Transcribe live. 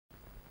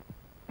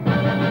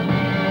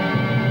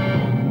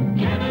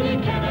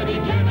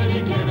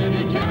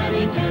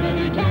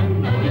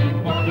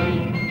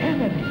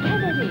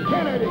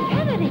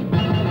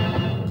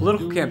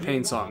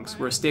campaign songs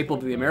were a staple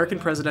to the American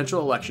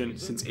presidential election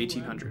since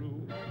 1800,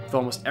 with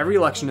almost every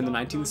election in the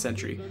 19th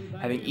century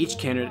having each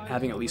candidate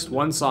having at least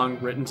one song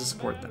written to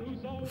support them.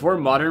 Before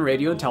modern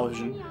radio and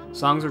television,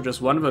 songs were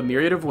just one of a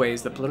myriad of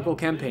ways that political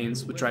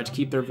campaigns would try to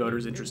keep their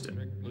voters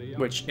interested,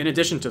 which, in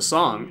addition to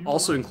song,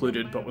 also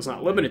included, but was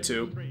not limited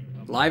to,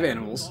 live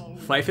animals,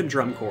 fife and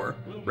drum corps,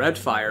 red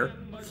fire,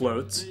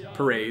 floats,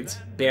 parades,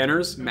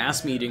 banners,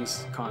 mass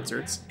meetings,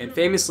 concerts, and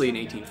famously in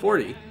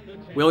 1840,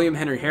 William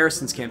Henry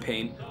Harrison's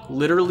campaign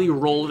literally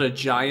rolled a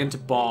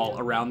giant ball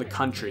around the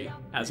country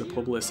as a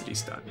publicity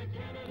stunt.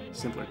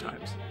 Simpler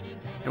times.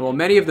 And while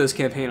many of those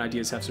campaign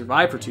ideas have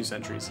survived for 2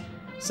 centuries,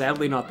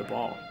 sadly not the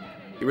ball.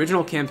 The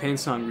original campaign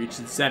song reached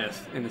its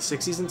zenith in the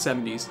 60s and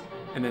 70s,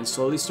 and then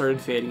slowly started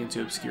fading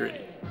into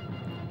obscurity.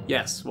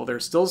 Yes, while there are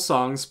still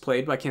songs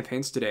played by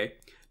campaigns today,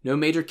 no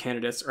major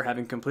candidates are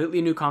having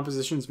completely new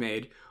compositions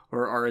made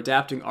or are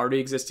adapting already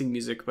existing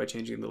music by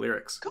changing the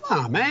lyrics. Come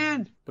on,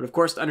 man! But of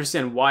course, to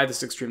understand why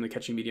this extremely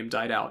catchy medium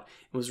died out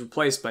and was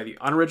replaced by the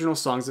unoriginal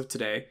songs of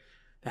today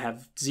that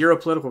have zero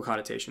political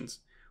connotations,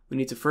 we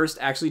need to first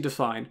actually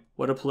define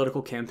what a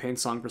political campaign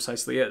song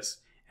precisely is,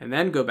 and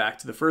then go back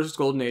to the first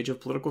golden age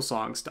of political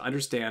songs to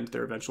understand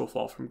their eventual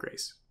fall from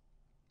grace.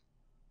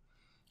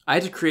 I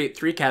had to create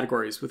 3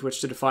 categories with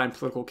which to define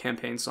political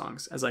campaign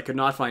songs, as I could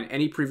not find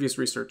any previous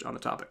research on the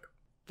topic.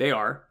 They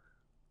are: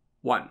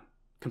 1.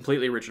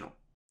 Completely original.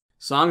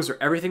 Songs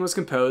where everything was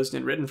composed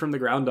and written from the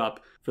ground up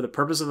for the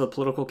purpose of the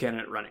political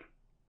candidate running.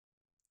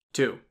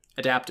 2.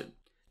 Adapted.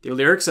 The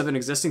lyrics of an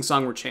existing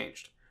song were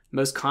changed.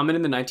 Most common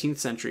in the 19th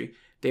century,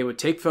 they would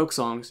take folk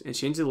songs and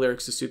change the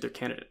lyrics to suit their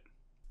candidate.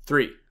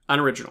 3.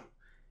 Unoriginal.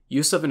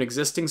 Use of an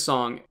existing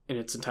song in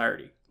its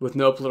entirety, with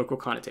no political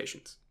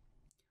connotations.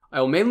 I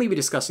will mainly be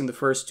discussing the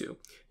first 2,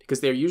 because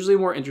they are usually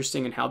more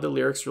interesting in how the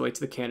lyrics relate to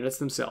the candidates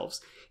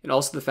themselves, and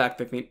also the fact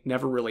that they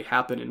never really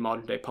happen in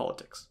modern-day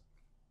politics.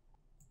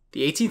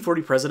 The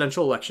 1840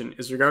 presidential election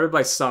is regarded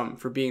by some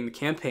for being the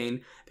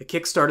campaign that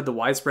kick-started the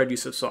widespread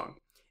use of song,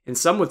 and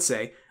some would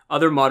say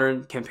other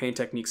modern campaign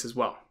techniques as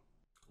well.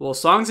 While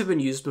songs have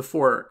been used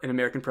before in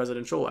American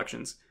presidential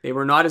elections, they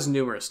were not as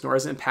numerous nor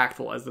as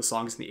impactful as the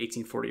songs in the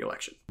 1840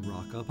 election.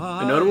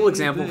 A notable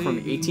example from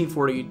the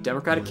 1840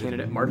 Democratic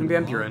candidate Martin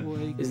Van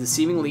Buren is the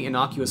seemingly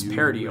innocuous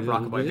parody of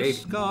Rockabye Baby.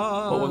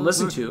 But when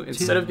listened to,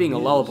 instead of being a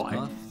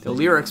lullaby, the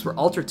lyrics were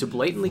altered to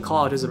blatantly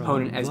call out his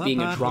opponent as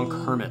being a drunk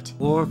hermit.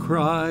 Or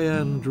cry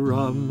and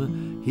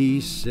drum,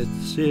 he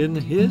sits in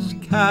his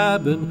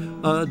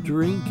cabin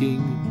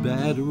a-drinking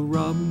bad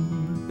rum.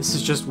 This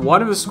is just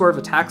one of a score of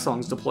attack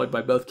songs deployed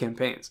by both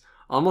campaigns,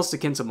 almost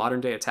akin to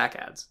modern-day attack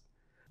ads.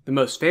 The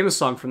most famous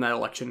song from that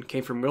election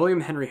came from William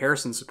Henry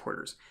Harrison's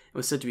supporters, and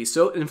was said to be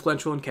so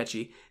influential and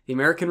catchy, the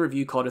American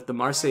Review called it the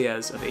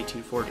Marseillaise of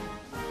 1840.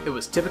 It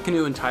was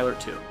Tippecanoe and Tyler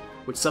Too,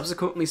 which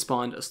subsequently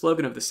spawned a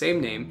slogan of the same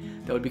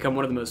name that would become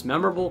one of the most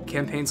memorable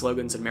campaign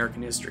slogans in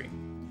American history.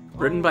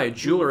 Written by a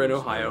jeweler in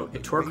Ohio,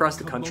 it toured across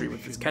the country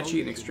with its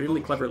catchy and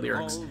extremely clever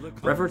lyrics,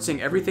 referencing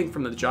everything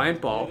from the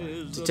giant ball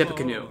to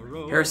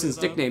Tippecanoe,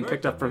 Harrison's nickname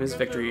picked up from his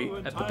victory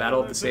at the battle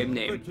of the same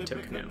name,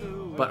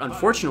 Tippecanoe. But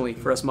unfortunately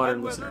for us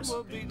modern listeners,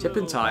 Tip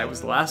and Tie was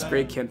the last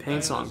great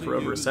campaign song for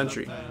over a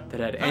century that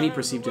had any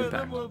perceived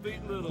impact,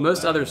 with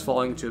most others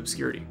falling into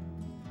obscurity.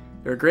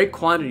 There are great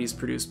quantities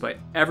produced by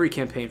every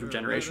campaign for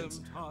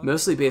generations,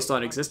 mostly based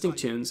on existing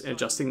tunes and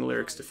adjusting the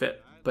lyrics to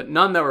fit, but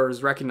none that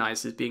was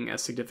recognized as being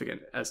as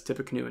significant as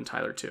Tippecanoe and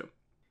Tyler Too.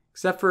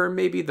 Except for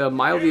maybe the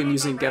mildly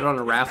amusing Get on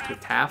a Raft with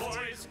Taft,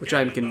 which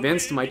I am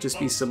convinced might just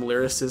be some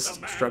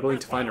lyricists struggling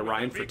to find a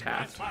rhyme for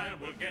Taft.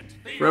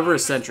 For over a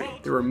century,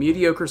 there were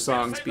mediocre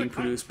songs being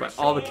produced by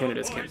all the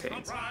candidates'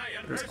 campaigns.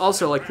 But it's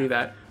also likely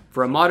that,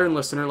 for a modern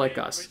listener like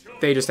us,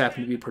 they just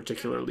happen to be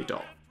particularly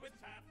dull.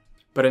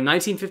 But in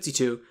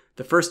 1952,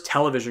 the first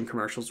television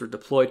commercials were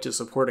deployed to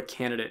support a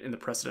candidate in the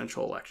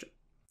presidential election.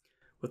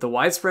 With the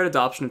widespread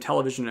adoption of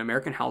television in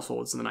American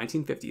households in the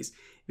 1950s, it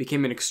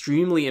became an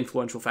extremely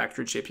influential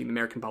factor in shaping the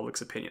American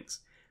public's opinions.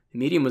 The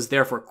medium was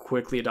therefore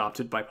quickly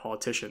adopted by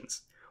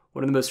politicians.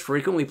 One of the most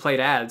frequently played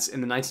ads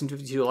in the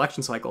 1952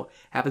 election cycle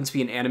happens to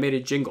be an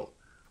animated jingle.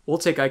 We'll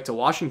Take Ike to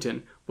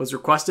Washington was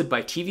requested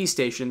by TV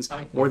stations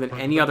more than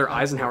any other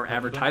Eisenhower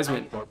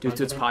advertisement due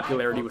to its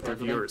popularity with their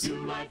viewers.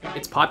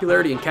 Its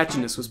popularity and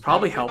catchiness was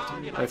probably helped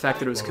by the fact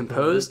that it was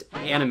composed,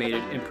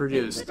 animated, and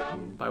produced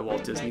by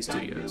Walt Disney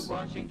Studios.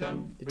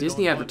 The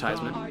Disney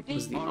advertisement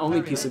was the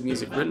only piece of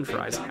music written for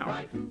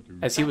Eisenhower,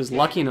 as he was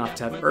lucky enough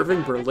to have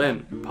Irving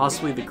Berlin,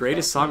 possibly the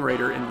greatest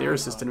songwriter and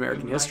lyricist in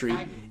American history,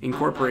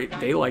 incorporate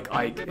They Like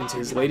Ike into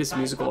his latest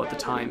musical at the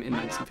time in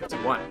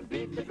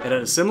 1951. It had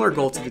a similar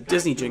goal to the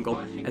Disney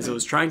jingle, as it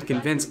was trying to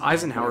convince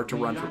Eisenhower to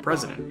run for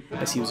president,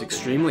 as he was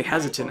extremely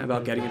hesitant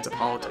about getting into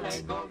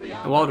politics.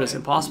 And while it is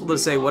impossible to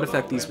say what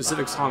effect these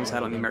specific songs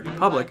had on the American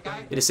public,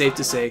 it is safe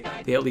to say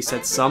they at least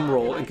had some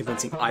role in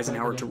convincing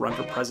Eisenhower to run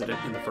for president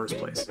in the first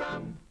place.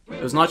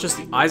 It was not just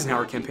the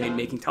Eisenhower campaign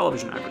making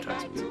television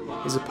advertisements.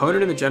 His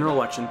opponent in the general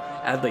election,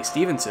 Adlai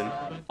Stevenson,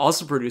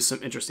 also produced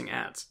some interesting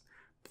ads.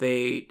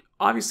 They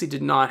obviously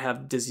did not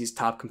have Disney's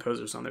top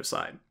composers on their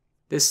side.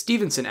 This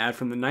Stevenson ad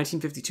from the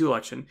 1952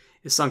 election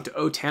is sung to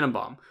O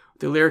Tannenbaum,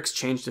 with the lyrics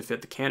changed to fit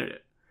the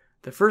candidate.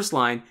 The first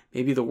line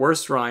may be the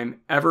worst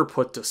rhyme ever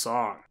put to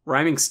song,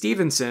 rhyming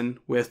Stevenson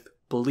with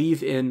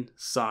believe in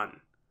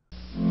sun.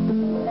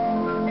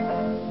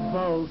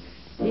 Vote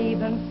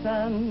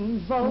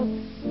Stevenson,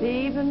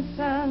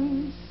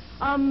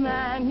 a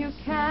man you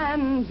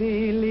can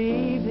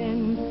believe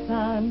in,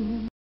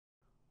 son.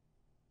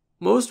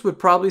 Most would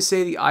probably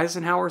say the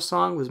Eisenhower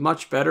song was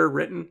much better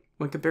written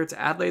when compared to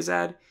Adlay's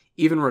ad,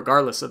 even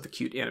regardless of the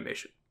cute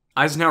animation.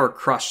 Eisenhower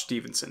crushed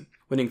Stevenson,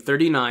 winning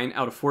 39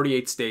 out of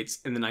 48 states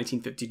in the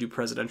 1952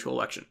 presidential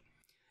election.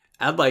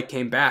 Adlai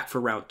came back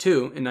for round 2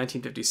 in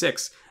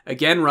 1956,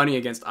 again running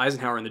against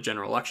Eisenhower in the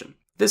general election,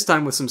 this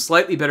time with some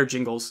slightly better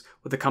jingles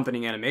with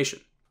accompanying animation.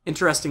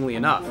 Interestingly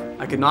enough,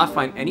 I could not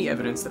find any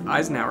evidence that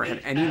Eisenhower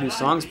had any new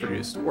songs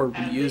produced or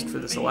reused for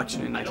this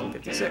election in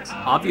 1956.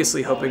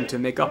 Obviously hoping to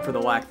make up for the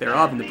lack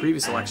thereof in the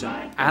previous election,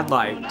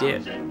 Adlai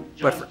did.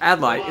 But for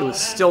Adlai, it was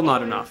still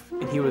not enough,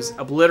 and he was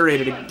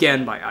obliterated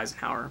again by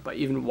Eisenhower by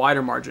even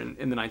wider margin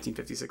in the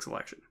 1956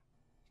 election.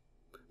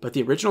 But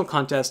the original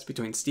contest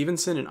between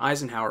Stevenson and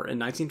Eisenhower in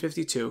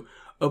 1952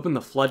 opened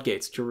the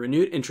floodgates to a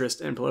renewed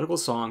interest in political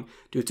song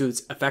due to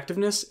its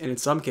effectiveness and, in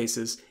some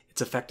cases,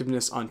 its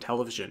effectiveness on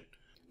television.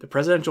 The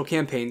presidential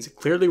campaigns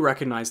clearly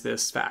recognized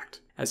this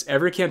fact, as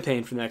every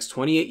campaign for the next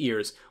 28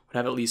 years would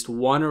have at least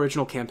one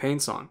original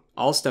campaign song,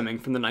 all stemming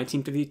from the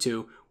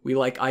 1952 We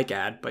Like Ike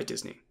ad by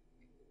Disney.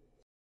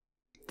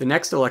 The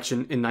next election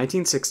in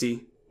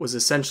 1960 was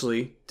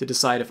essentially to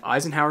decide if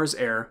Eisenhower's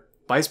heir,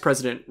 Vice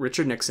President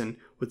Richard Nixon,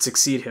 would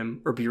succeed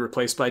him or be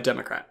replaced by a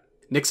Democrat.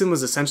 Nixon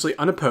was essentially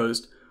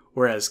unopposed,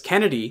 whereas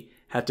Kennedy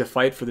had to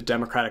fight for the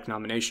Democratic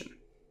nomination.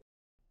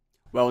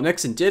 While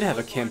Nixon did have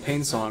a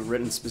campaign song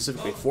written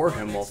specifically for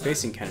him while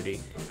facing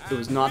Kennedy, it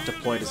was not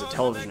deployed as a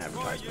television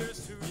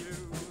advertisement.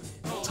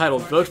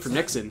 Titled Vote for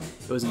Nixon,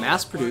 it was a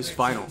mass-produced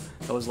vinyl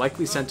that was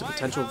likely sent to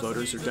potential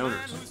voters or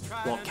donors,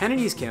 while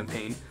Kennedy's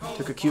campaign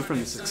took a cue from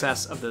the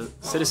success of the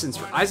Citizens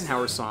for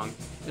Eisenhower song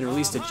and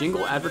released a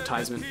jingle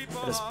advertisement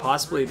that is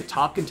possibly the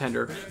top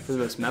contender for the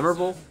most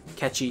memorable,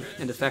 catchy,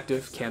 and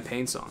effective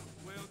campaign song.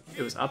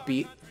 It was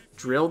upbeat,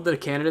 drilled the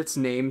candidate's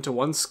name to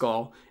one's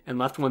skull, and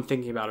left one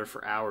thinking about it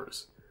for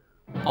hours.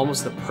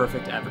 Almost the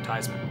perfect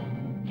advertisement.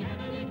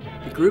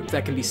 The group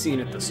that can be seen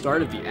at the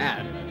start of the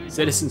ad,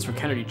 Citizens for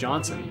Kennedy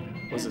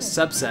Johnson, was a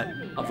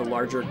subset of the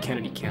larger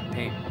Kennedy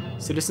campaign.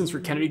 Citizens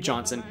for Kennedy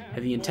Johnson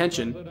had the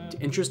intention to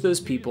interest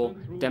those people,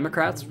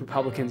 Democrats,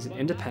 Republicans, and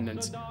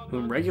Independents,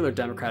 whom regular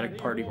Democratic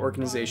Party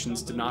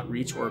organizations did not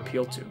reach or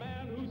appeal to.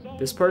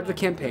 This part of the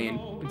campaign,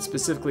 and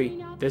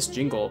specifically this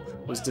jingle,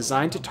 was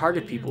designed to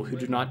target people who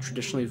do not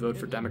traditionally vote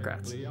for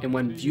Democrats. And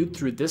when viewed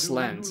through this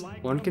lens,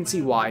 one can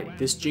see why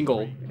this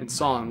jingle and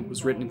song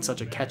was written in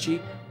such a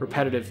catchy,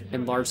 repetitive,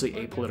 and largely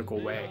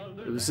apolitical way.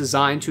 It was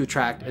designed to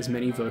attract as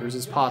many voters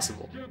as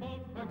possible.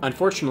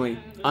 Unfortunately,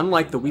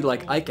 unlike the We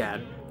Like Ike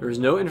ad, there is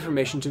no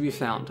information to be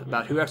found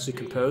about who actually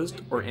composed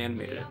or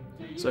animated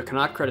it, so I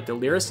cannot credit the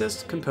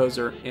lyricist,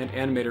 composer, and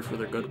animator for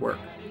their good work.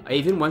 I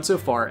even went so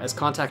far as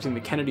contacting the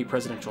Kennedy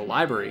Presidential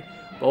Library,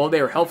 but while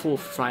they were helpful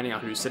for finding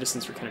out who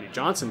Citizens for Kennedy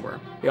Johnson were,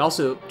 they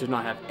also did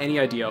not have any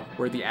idea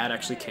where the ad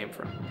actually came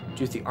from,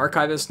 due to the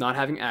archivist not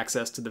having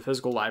access to the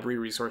physical library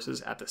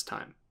resources at this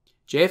time.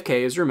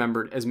 JFK is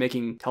remembered as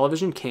making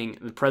television king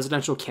in the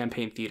presidential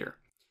campaign theater.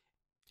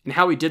 And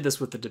how he did this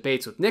with the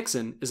debates with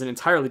Nixon is an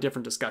entirely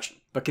different discussion,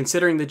 but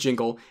considering the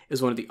jingle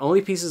is one of the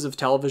only pieces of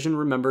television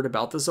remembered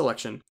about this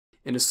election,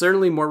 and is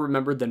certainly more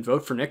remembered than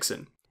Vote for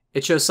Nixon,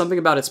 it shows something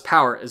about its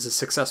power as a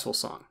successful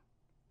song.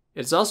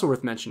 It is also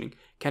worth mentioning,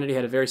 Kennedy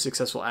had a very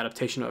successful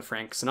adaptation of a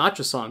Frank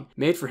Sinatra song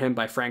made for him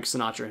by Frank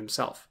Sinatra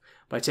himself,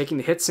 by taking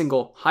the hit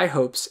single High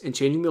Hopes and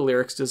changing the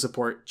lyrics to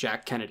support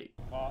Jack Kennedy.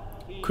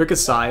 Quick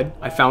aside,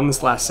 I found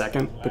this last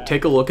second, but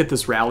take a look at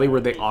this rally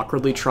where they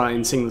awkwardly try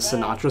and sing the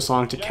Sinatra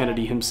song to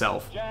Kennedy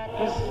himself. Jack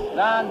is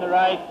on the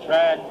right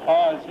track,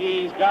 'cause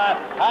he's got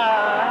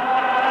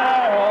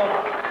high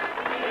hopes.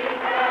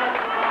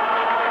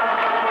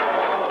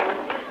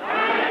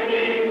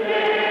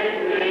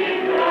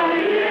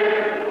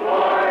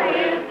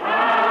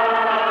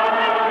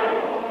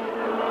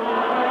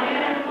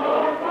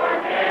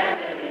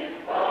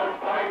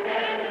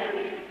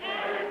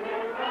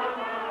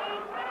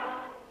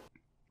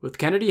 With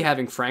Kennedy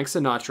having Frank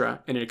Sinatra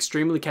and an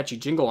extremely catchy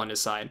jingle on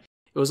his side,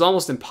 it was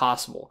almost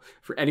impossible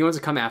for anyone to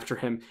come after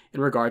him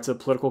in regards to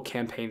political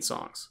campaign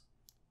songs.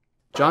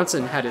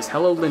 Johnson had his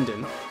Hello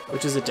Lyndon,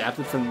 which is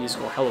adapted from the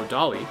musical Hello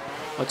Dolly,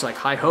 much like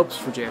High Hopes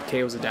for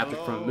JFK was adapted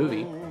from a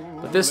movie,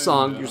 but this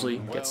song usually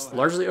gets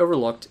largely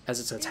overlooked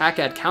as its attack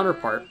ad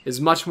counterpart is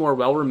much more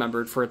well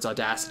remembered for its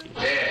audacity,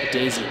 the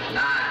Daisy,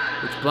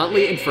 which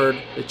bluntly inferred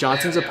that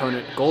Johnson's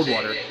opponent,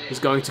 Goldwater, was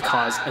going to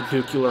cause a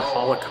nuclear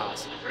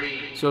holocaust.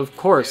 So of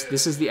course,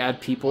 this is the ad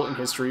people in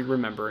history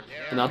remember,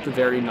 and not the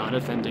very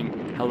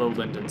non-offending Hello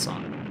Lyndon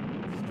song.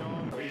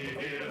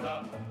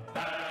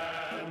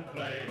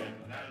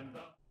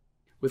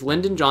 With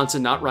Lyndon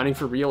Johnson not running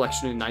for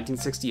re-election in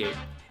 1968,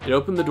 It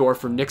opened the door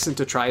for Nixon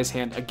to try his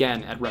hand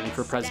again at running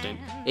for president,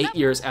 8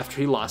 years after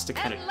he lost to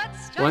Kennedy.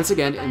 Once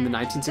again, in the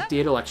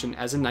 1968 election,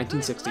 as in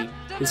 1960,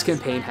 his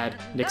campaign had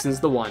 "Nixon's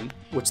the One,"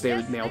 which they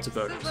would mail to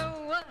voters.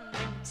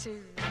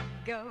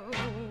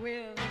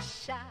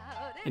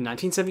 In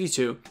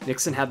 1972,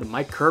 Nixon had the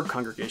Mike Curb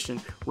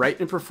congregation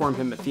write and perform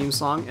him a theme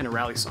song and a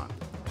rally song.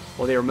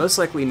 While they were most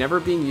likely never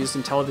being used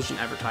in television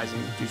advertising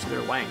due to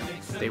their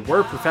length, they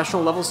were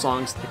professional-level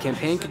songs the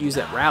campaign could use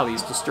at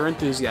rallies to stir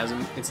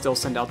enthusiasm and still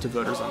send out to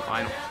voters on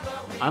vinyl.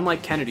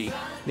 Unlike Kennedy,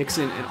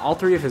 Nixon in all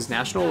 3 of his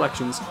national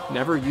elections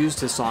never used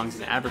his songs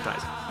in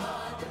advertising.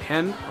 But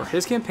him or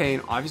his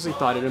campaign obviously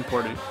thought it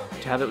important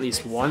to have at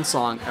least one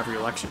song every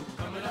election,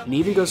 and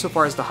even go so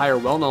far as to hire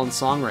well-known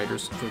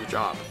songwriters for the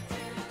job.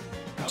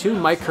 The 2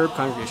 Mike Curb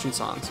congregation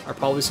songs are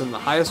probably some of the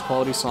highest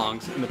quality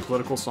songs in the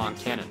political song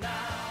canon.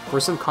 For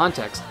some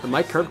context, the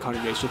Mike Curb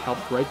congregation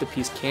helped write the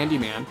piece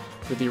Candyman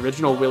for the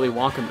original Willy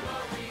Wonka movie,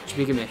 which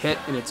became a hit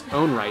in its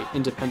own right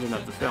independent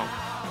of the film.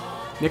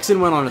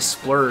 Nixon went on a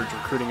splurge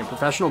recruiting a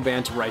professional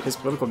band to write his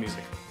political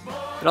music.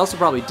 It also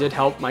probably did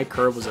help Mike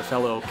Curb was a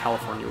fellow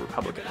California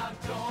Republican.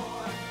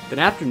 Then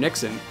after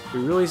Nixon, we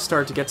really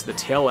started to get to the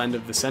tail end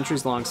of the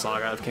centuries-long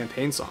saga of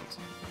campaign songs,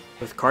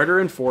 with Carter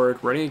and Ford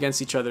running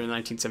against each other in the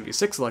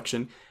 1976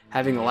 election,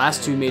 having the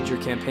last 2 major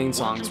campaign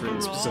songs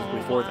written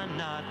specifically for them.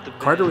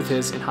 Carter with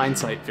his, in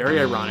hindsight, very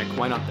ironic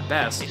 "Why Not the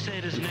Best,"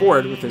 and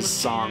Ford with his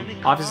song,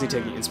 obviously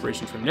taking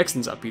inspiration from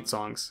Nixon's upbeat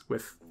songs,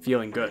 with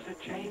 "Feeling Good."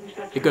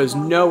 It goes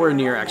nowhere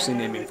near actually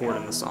naming Ford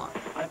in the song.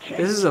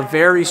 This is a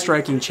very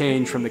striking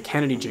change from the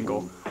Kennedy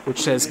jingle,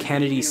 which says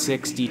Kennedy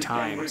 60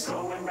 times.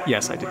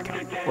 Yes, I did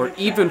count. Or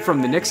even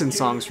from the Nixon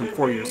songs from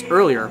 4 years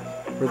earlier,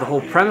 where the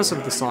whole premise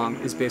of the song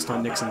is based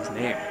on Nixon's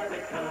name.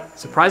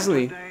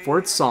 Surprisingly,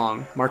 Ford's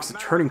song marks a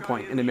turning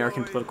point in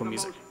American political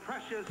music.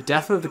 The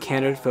death of the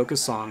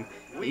candidate-focused song,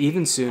 and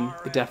even soon,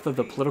 the death of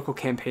the political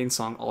campaign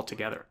song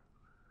altogether.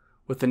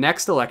 With the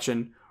next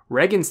election,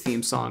 Reagan's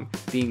theme song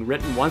being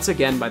written once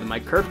again by the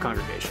Mike Curb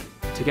congregation,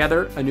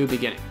 Together, A New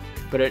Beginning.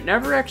 But it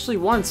never actually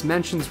once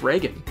mentions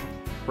Reagan,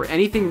 or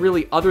anything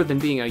really other than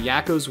being a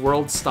Yakko's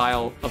World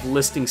style of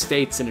listing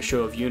states in a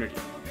show of unity.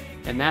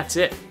 And that's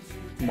it.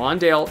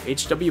 Mondale,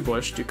 H.W.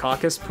 Bush,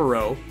 Dukakis,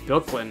 Perot,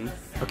 Bill Clinton,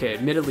 okay,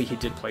 admittedly he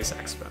did play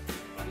saxophone,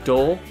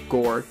 Dole,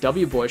 Gore,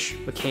 W. Bush,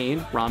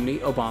 McCain, Romney,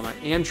 Obama,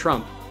 and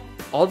Trump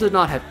all did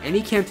not have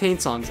any campaign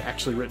songs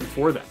actually written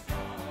for them.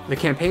 The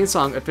campaign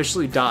song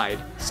officially died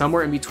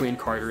somewhere in between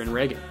Carter and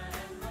Reagan.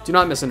 Do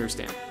not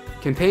misunderstand.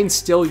 Campaigns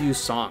still use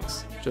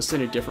songs, just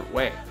in a different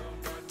way.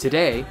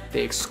 Today,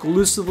 they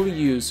exclusively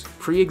use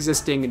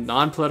pre-existing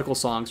non-political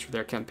songs for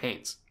their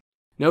campaigns.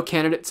 No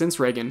candidate since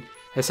Reagan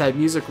has had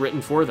music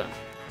written for them.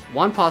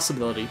 One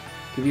possibility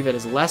could be that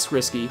it's less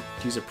risky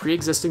to use a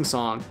pre-existing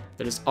song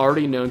that is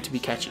already known to be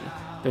catchy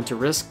than to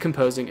risk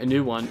composing a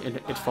new one and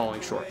it falling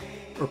short.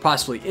 Or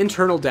possibly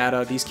internal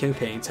data these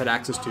campaigns had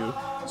access to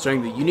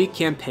showing the unique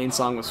campaign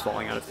song was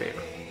falling out of favor.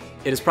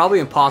 It is probably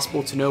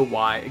impossible to know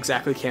why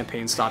exactly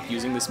campaigns stopped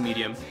using this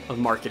medium of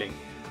marketing,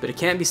 but it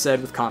can be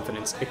said with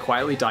confidence it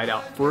quietly died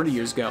out 40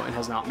 years ago and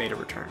has not made a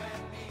return.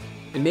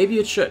 And maybe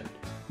it should.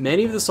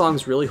 Many of the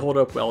songs really hold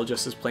up well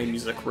just as plain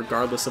music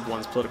regardless of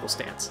one's political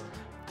stance.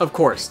 Of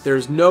course, there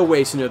is no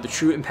way to know the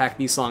true impact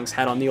these songs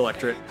had on the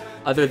electorate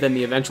other than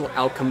the eventual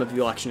outcome of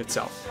the election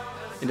itself.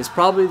 And it's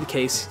probably the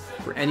case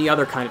for any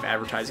other kind of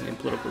advertising in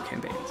political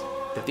campaigns,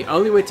 that the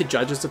only way to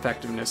judge its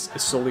effectiveness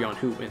is solely on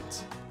who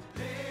wins.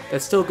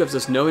 That still gives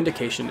us no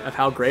indication of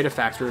how great a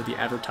factor the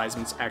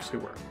advertisements actually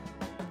were.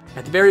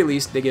 At the very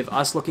least, they give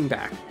us looking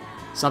back,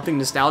 something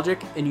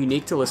nostalgic and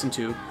unique to listen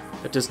to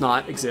that does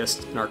not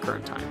exist in our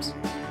current times.